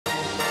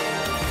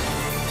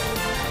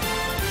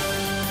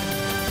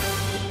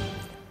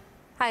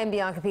Hi, I'm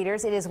Bianca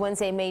Peters. It is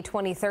Wednesday, May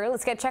 23rd.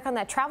 Let's get a check on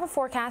that travel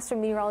forecast from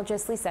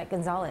meteorologist Lisa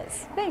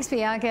Gonzalez. Thanks,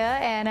 Bianca.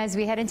 And as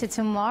we head into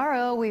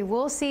tomorrow, we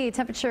will see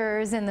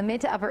temperatures in the mid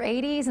to upper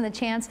 80s and the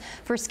chance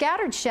for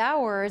scattered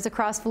showers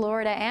across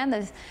Florida and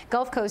the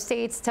Gulf Coast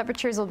states.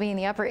 Temperatures will be in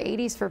the upper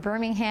 80s for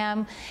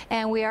Birmingham,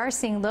 and we are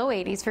seeing low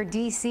 80s for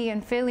D.C.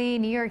 and Philly.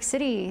 New York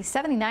City,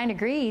 79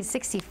 degrees,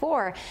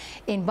 64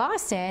 in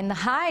Boston. The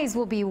highs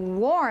will be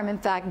warm, in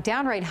fact,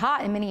 downright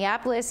hot in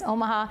Minneapolis,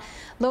 Omaha,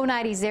 low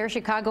 90s there,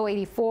 Chicago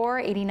 84,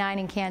 89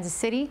 in Kansas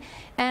City,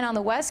 and on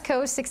the West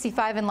Coast,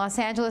 65 in Los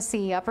Angeles,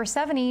 the upper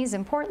 70s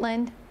in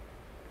Portland.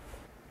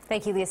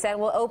 Thank you, Lisa.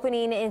 Well,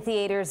 opening in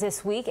theaters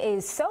this week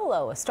is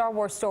Solo, a Star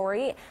Wars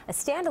story, a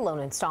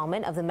standalone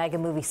installment of the mega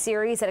movie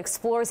series that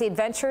explores the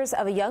adventures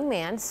of a young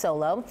man,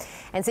 Solo.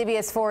 And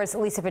CBS 4's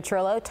Lisa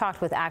Petrillo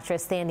talked with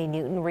actress Thandie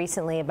Newton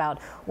recently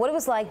about what it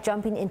was like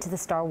jumping into the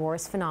Star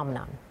Wars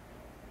phenomenon.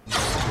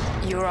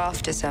 You're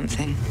after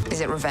something.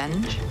 Is it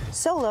revenge?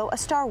 Solo, a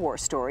Star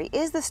Wars story,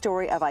 is the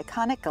story of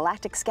iconic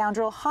galactic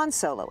scoundrel Han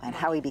Solo and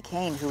how he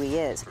became who he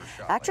is.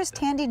 Actress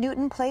Thandie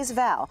Newton plays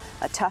Val,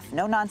 a tough,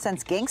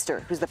 no-nonsense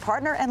gangster who's the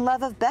partner and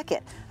love of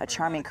Beckett, a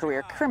charming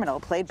career criminal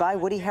played by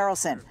Woody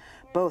Harrelson.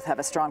 Both have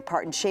a strong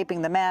part in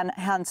shaping the man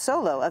Han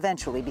Solo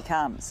eventually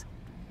becomes.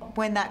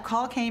 When that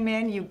call came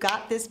in, you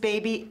got this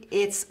baby,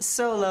 it's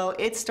Solo,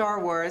 it's Star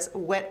Wars,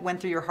 what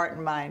went through your heart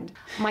and mind?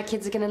 My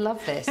kids are going to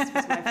love this,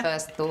 was my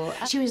first thought.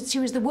 She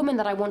was the woman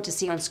that I want to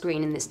see on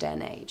screen in this day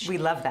and age. We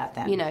love that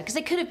then. You know, because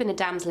it could have been a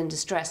damsel in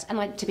distress,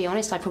 and to be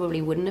honest, I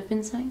probably wouldn't have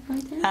been saying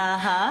anything.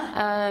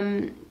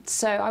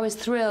 So I was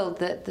thrilled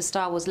that the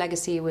Star Wars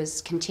legacy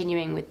was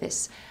continuing with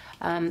this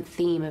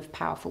theme of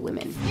powerful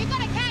women. You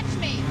gotta catch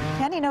me!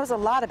 Thandie knows a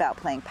lot about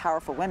playing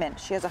powerful women.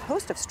 She has a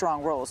host of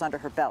strong roles under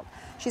her belt.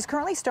 She's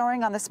currently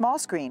starring on the small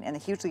screen in the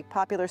hugely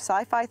popular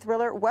sci-fi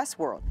thriller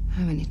Westworld.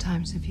 How many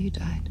times have you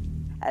died?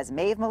 As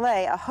Maeve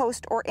Millay, a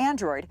host or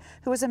android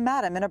who is a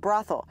madam in a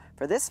brothel.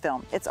 For this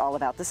film, it's all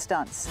about the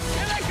stunts.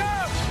 Here they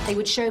come! They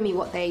would show me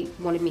what they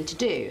wanted me to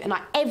do, and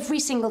every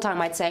single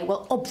time I'd say,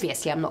 well,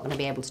 obviously I'm not going to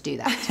be able to do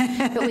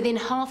that. But within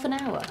half an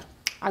hour,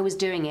 I was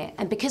doing it,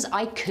 and because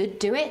I could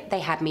do it,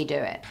 they had me do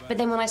it. But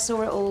then when I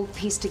saw it all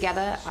pieced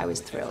together, I was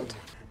thrilled.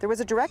 There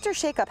was a director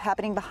shakeup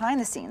happening behind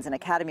the scenes, and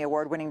Academy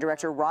Award-winning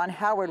director Ron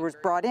Howard was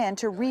brought in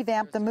to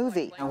revamp the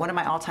movie. One of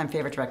my all-time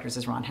favorite directors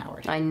is Ron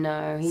Howard. I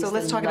know. He's so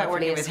let's talk about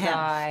working with him.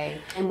 Guy.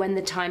 And when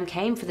the time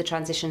came for the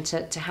transition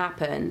to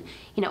happen,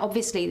 you know,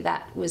 obviously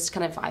that was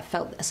kind of, I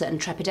felt a certain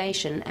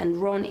trepidation, and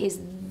Ron is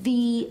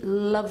the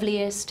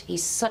loveliest.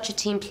 He's such a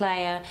team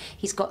player.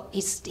 He's got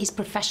his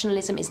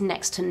professionalism is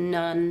next to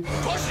none.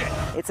 Push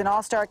it! It's an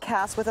all-star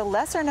cast with a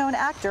lesser-known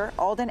actor,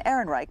 Alden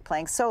Ehrenreich,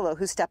 playing Solo,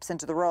 who steps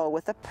into the role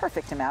with the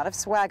perfect amount of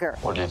swagger.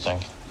 What do you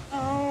think?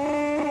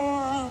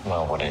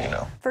 Well, what do you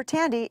know? For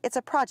Thandie, it's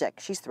a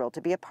project she's thrilled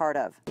to be a part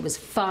of. It was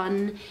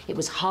fun, it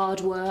was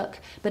hard work,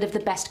 but of the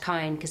best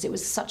kind, because it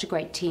was such a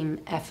great team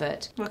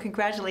effort. Well,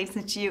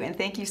 congratulations to you, and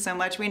thank you so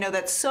much. We know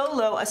that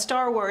Solo, a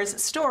Star Wars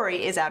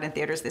story, is out in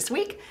theaters this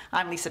week.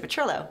 I'm Lisa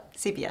Petrillo,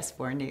 CBS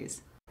 4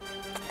 News.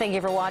 Thank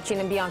you for watching.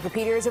 I'm Bianca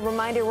Peters. A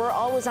reminder, we're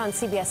always on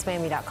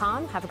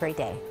CBSFamily.com. Have a great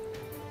day.